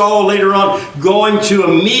King Saul later on going to a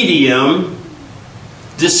medium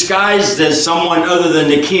disguised as someone other than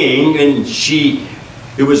the king, and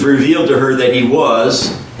it was revealed to her that he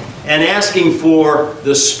was, and asking for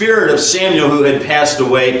the spirit of Samuel who had passed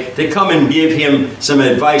away to come and give him some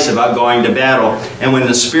advice about going to battle. And when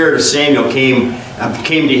the spirit of Samuel came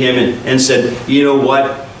to him and said, you know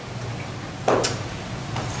what?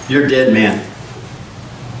 You're dead, man.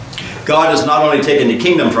 God has not only taken the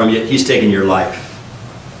kingdom from you, he's taken your life.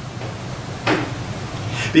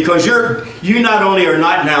 Because you not only are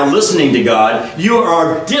not now listening to God, you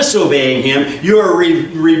are disobeying him, you are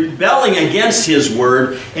rebelling against his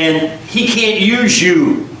word, and he can't use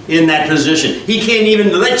you in that position. He can't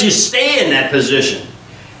even let you stay in that position.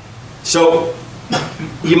 So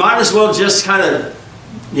you might as well just kind of,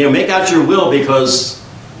 you know, make out your will, because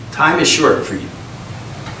time is short for you.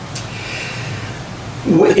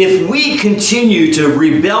 If we continue to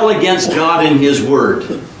rebel against God and his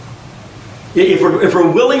word, if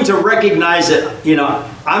we're willing to recognize that, you know,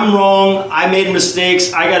 I'm wrong, I made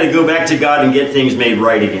mistakes, I got to go back to God and get things made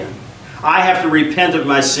right again. I have to repent of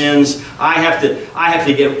my sins. I have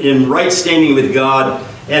to get in right standing with God.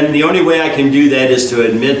 And the only way I can do that is to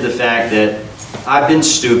admit the fact that I've been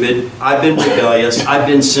stupid, I've been rebellious, I've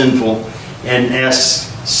been sinful, and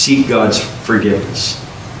seek God's forgiveness.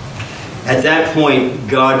 At that point,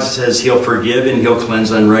 God says he'll forgive and he'll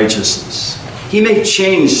cleanse unrighteousness. He may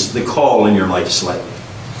change the call in your life slightly.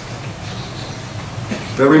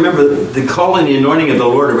 But remember, the call and the anointing of the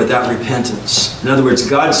Lord are without repentance. In other words,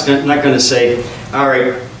 God's not going to say, all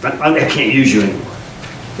right, I can't use you anymore.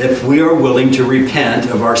 If we are willing to repent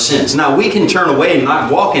of our sins. Now, we can turn away and not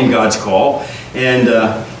walk in God's call, and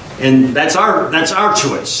that's our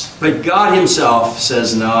choice. But God himself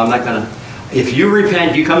says, no, I'm not going to. If you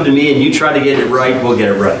repent, you come to me and you try to get it right, we'll get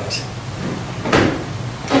it right.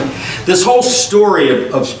 This whole story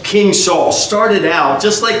of King Saul started out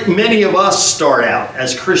just like many of us start out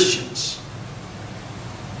as Christians.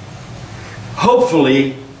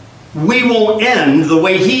 Hopefully, we won't end the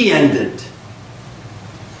way he ended.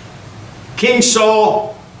 King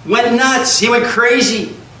Saul went nuts. He went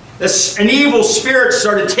crazy. An evil spirit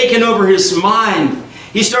started taking over his mind.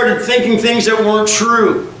 He started thinking things that weren't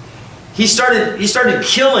true. He started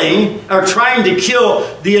killing, or trying to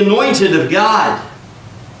kill, the anointed of God.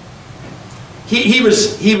 He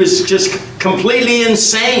was just completely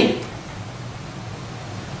insane.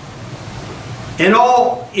 And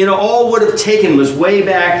all would have taken was way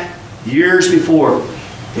back years before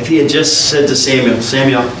if he had just said to Samuel,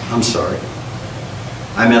 Samuel, I'm sorry.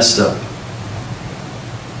 I messed up.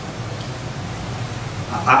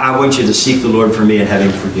 I want you to seek the Lord for me and have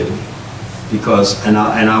him forgive me. And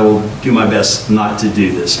I will do my best not to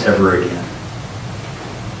do this ever again.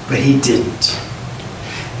 But he didn't.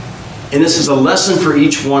 And this is a lesson for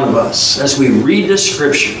each one of us as we read the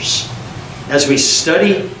scriptures, as we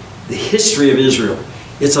study the history of Israel.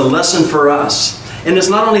 It's a lesson for us. And it's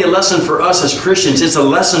not only a lesson for us as Christians, it's a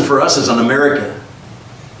lesson for us as an American.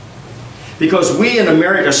 Because we in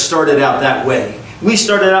America started out that way. We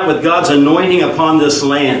started out with God's anointing upon this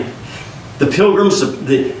land. The Pilgrims,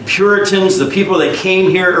 the Puritans, the people that came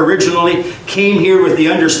here originally, came here with the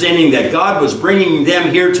understanding that God was bringing them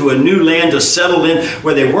here to a new land to settle in,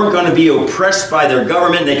 where they weren't going to be oppressed by their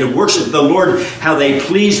government. They could worship the Lord how they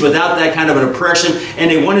pleased without that kind of an oppression. And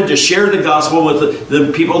they wanted to share the gospel with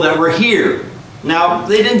the people that were here. Now,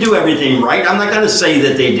 they didn't do everything right. I'm not going to say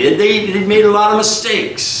that they did. They made a lot of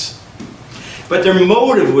mistakes. But their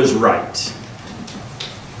motive was right.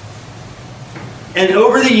 And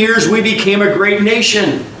over the years, we became a great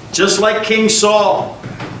nation, just like King Saul.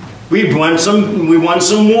 We won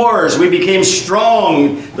some wars. We became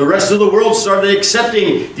strong. The rest of the world started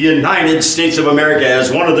accepting the United States of America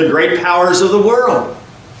as one of the great powers of the world.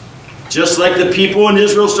 Just like the people in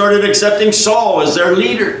Israel started accepting Saul as their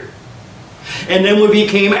leader. And then we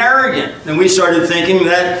became arrogant. And we started thinking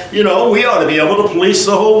that, you know, we ought to be able to police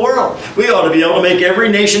the whole world. We ought to be able to make every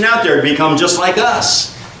nation out there become just like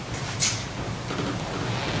us.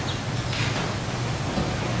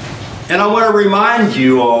 And I want to remind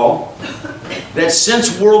you all that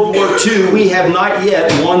since World War II, we have not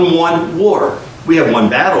yet won one war. We have won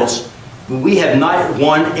battles, but we have not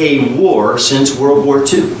won a war since World War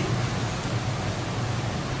II.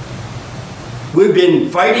 We've been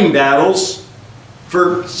fighting battles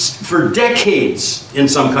for decades in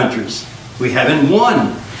some countries. We haven't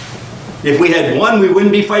won. If we had won, we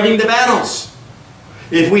wouldn't be fighting the battles.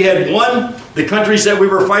 If we had won, the countries that we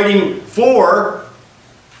were fighting for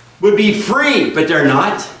would be free, but they're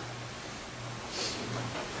not.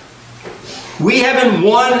 We haven't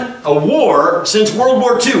won a war since World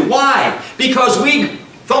War II. Why? Because we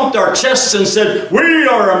thumped our chests and said, we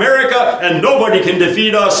are America and nobody can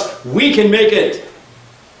defeat us. We can make it.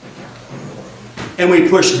 And we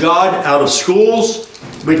pushed God out of schools.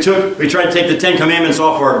 We tried to take the Ten Commandments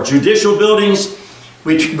off our judicial buildings.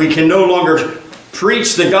 We can no longer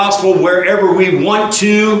preach the gospel wherever we want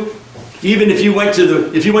to. Even if you went to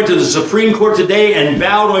the Supreme Court today and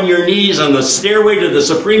bowed on your knees on the stairway to the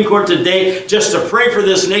Supreme Court today just to pray for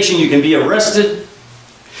this nation, you can be arrested.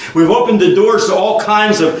 We've opened the doors to all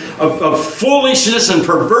kinds of foolishness and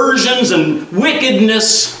perversions and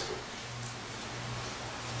wickedness.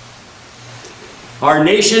 Our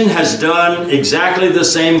nation has done exactly the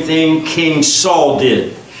same thing King Saul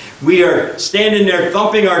did. We are standing there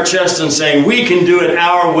thumping our chest and saying, we can do it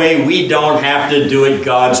our way. We don't have to do it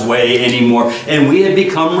God's way anymore. And we have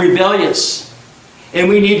become rebellious. And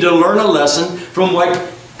we need to learn a lesson from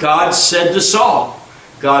what God said to Saul.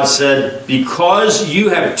 God said, because you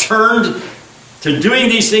have turned to doing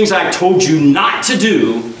these things I told you not to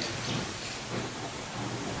do,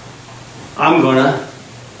 I'm going to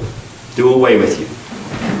do away with you.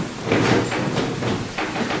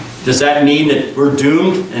 Does that mean that we're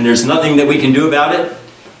doomed and there's nothing that we can do about it?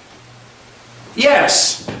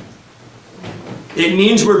 Yes. It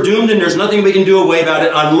means we're doomed and there's nothing we can do away about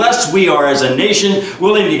it unless we are, as a nation,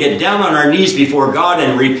 willing to get down on our knees before God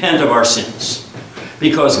and repent of our sins.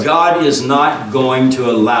 Because God is not going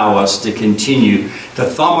to allow us to continue to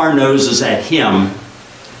thumb our noses at Him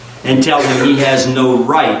and tell Him He has no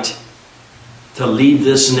right to lead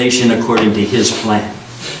this nation according to His plan.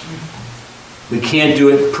 We can't do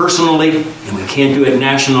it personally, and we can't do it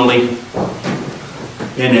nationally.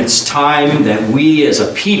 And it's time that we as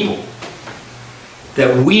a people,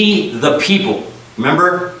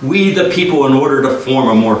 remember, we the people, in order to form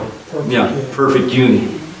a more perfect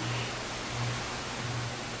union.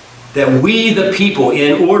 That we the people,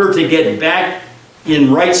 in order to get back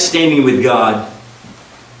in right standing with God,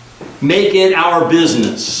 make it our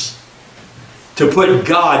business to put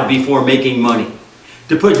God before making money.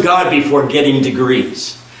 To put God before getting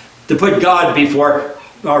degrees. To put God before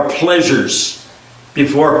our pleasures.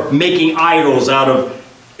 Before making idols out of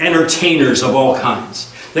entertainers of all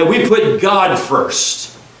kinds. That we put God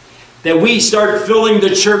first. That we start filling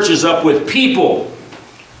the churches up with people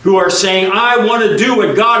who are saying, I want to do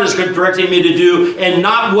what God is directing me to do and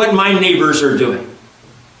not what my neighbors are doing.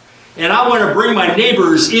 And I want to bring my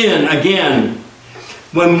neighbors in again.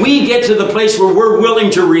 When we get to the place where we're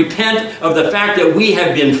willing to repent of the fact that we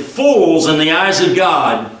have been fools in the eyes of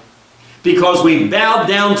God because we've bowed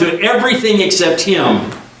down to everything except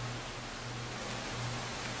Him,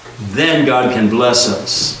 then God can bless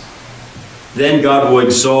us. Then God will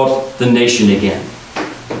exalt the nation again.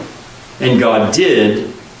 And God did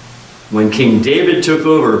when King David took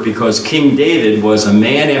over, because King David was a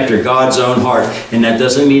man after God's own heart. And that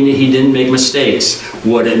doesn't mean that he didn't make mistakes.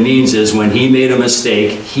 What it means is when he made a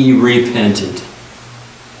mistake, he repented.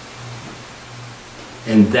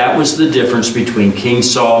 And that was the difference between King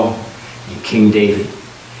Saul and King David.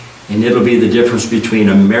 And it'll be the difference between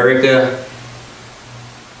America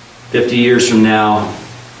 50 years from now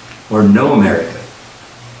or no America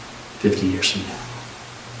 50 years from now.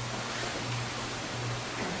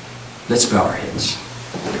 Let's bow our heads.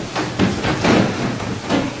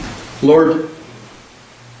 Lord,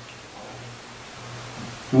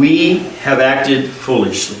 we have acted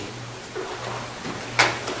foolishly.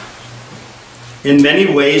 In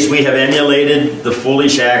many ways, we have emulated the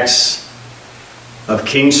foolish acts of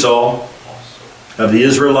King Saul, of the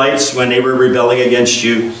Israelites when they were rebelling against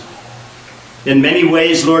you. In many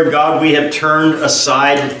ways, Lord God, we have turned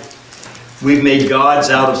aside. We've made gods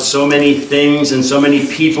out of so many things and so many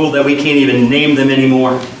people that we can't even name them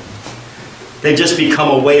anymore. They just become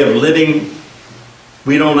a way of living.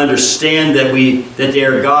 We don't understand that they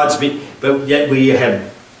are gods, but yet we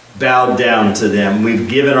have bowed down to them. We've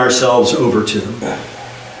given ourselves over to them.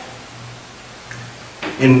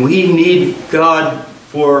 And we need God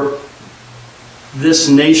for this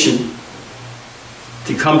nation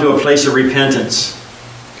to come to a place of repentance.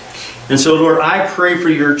 And so, Lord, I pray for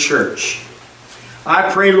your church.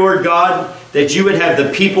 I pray, Lord God, that you would have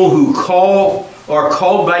the people who are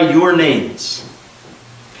called by your names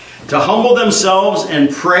to humble themselves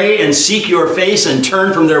and pray and seek your face and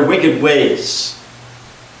turn from their wicked ways.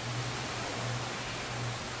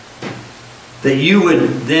 That you would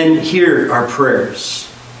then hear our prayers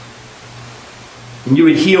and you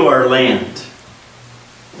would heal our land.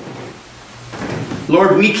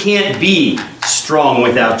 Lord, we can't be strong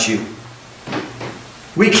without you.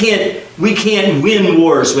 We can't win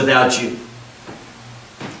wars without you.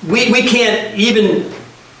 We can't even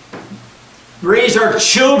raise our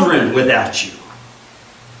children without you.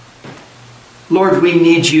 Lord, we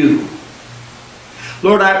need you.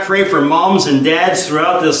 Lord, I pray for moms and dads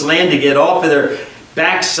throughout this land to get off of their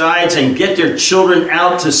backsides and get their children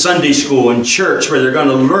out to Sunday school and church, where they're going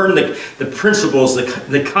to learn the principles,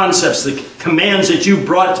 the concepts, the commands that you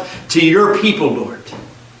brought to your people, Lord.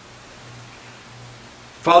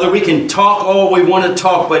 Father, we can talk all we want to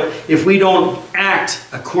talk, but if we don't act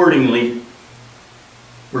accordingly,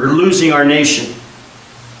 we're losing our nation.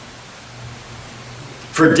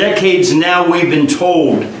 For decades now, we've been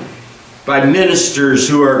told by ministers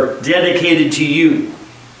who are dedicated to you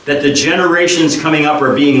that the generations coming up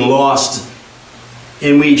are being lost.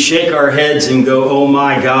 And we shake our heads and go, oh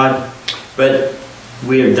my God, but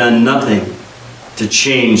we have done nothing to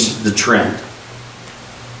change the trend.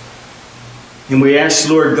 And we ask,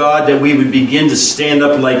 Lord God, that we would begin to stand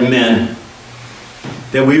up like men,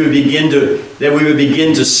 that we would begin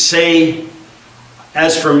to say,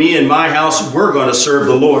 as for me and my house, we're going to serve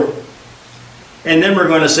the Lord. And then we're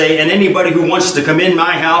going to say, and anybody who wants to come in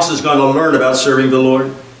my house is going to learn about serving the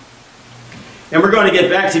Lord. And we're going to get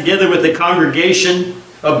back together with the congregation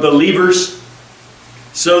of believers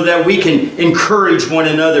so that we can encourage one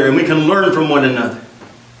another and we can learn from one another.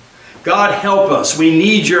 God, help us. We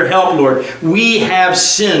need your help, Lord. We have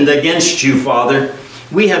sinned against you, Father.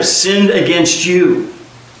 We have sinned against you.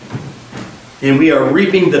 And we are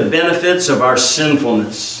reaping the benefits of our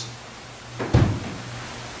sinfulness.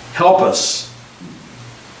 Help us.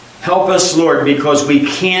 Help us, Lord, because we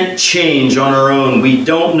can't change on our own. We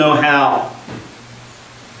don't know how.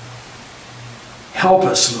 Help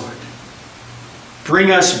us, Lord.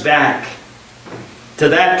 Bring us back to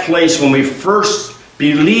that place when we first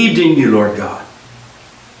believed in you, Lord God.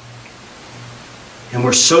 And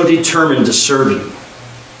we're so determined to serve you.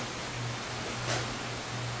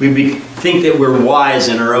 We think that we're wise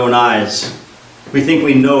in our own eyes. We think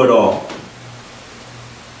we know it all.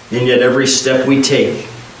 And yet every step we take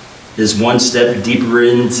is one step deeper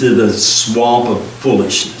into the swamp of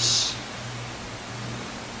foolishness.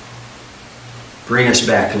 Bring us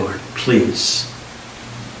back, Lord, please.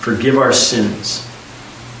 Forgive our sins.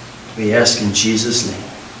 We ask in Jesus' name.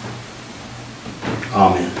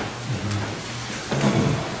 Amen.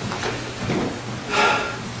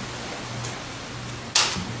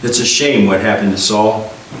 It's a shame what happened to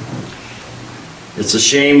Saul. It's a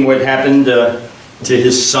shame what happened to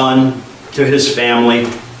his son, to his family,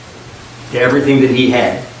 to everything that he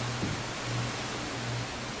had.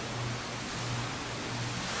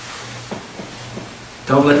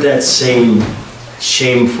 Don't let that same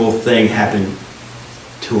shameful thing happen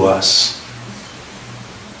to us.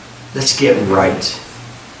 Let's get right.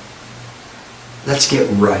 Let's get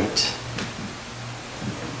right.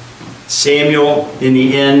 Samuel, in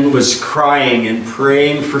the end, was crying and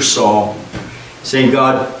praying for Saul, saying,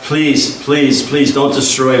 God, please, please, please don't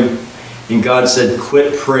destroy him. And God said,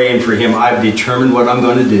 quit praying for him. I've determined what I'm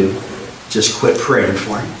going to do. Just quit praying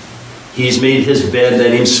for him. He's made his bed,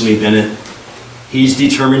 let him sleep in it. He's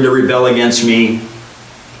determined to rebel against me.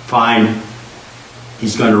 Fine.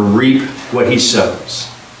 He's going to reap what he sows.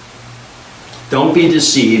 Don't be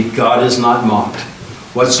deceived. God is not mocked.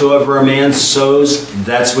 Whatsoever a man sows,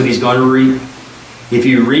 that's what he's going to reap. If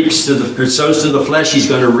he sows to the flesh, he's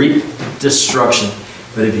going to reap destruction.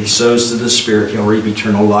 But if he sows to the Spirit, he'll reap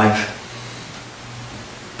eternal life.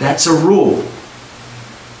 That's a rule.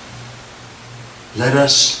 Let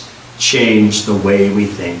us change the way we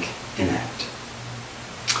think and act.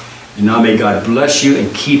 And now may God bless you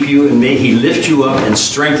and keep you, and may He lift you up and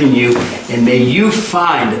strengthen you, and may you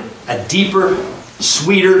find a deeper,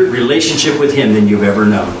 sweeter relationship with Him than you've ever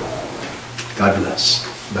known. God bless.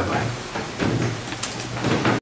 Bye-bye.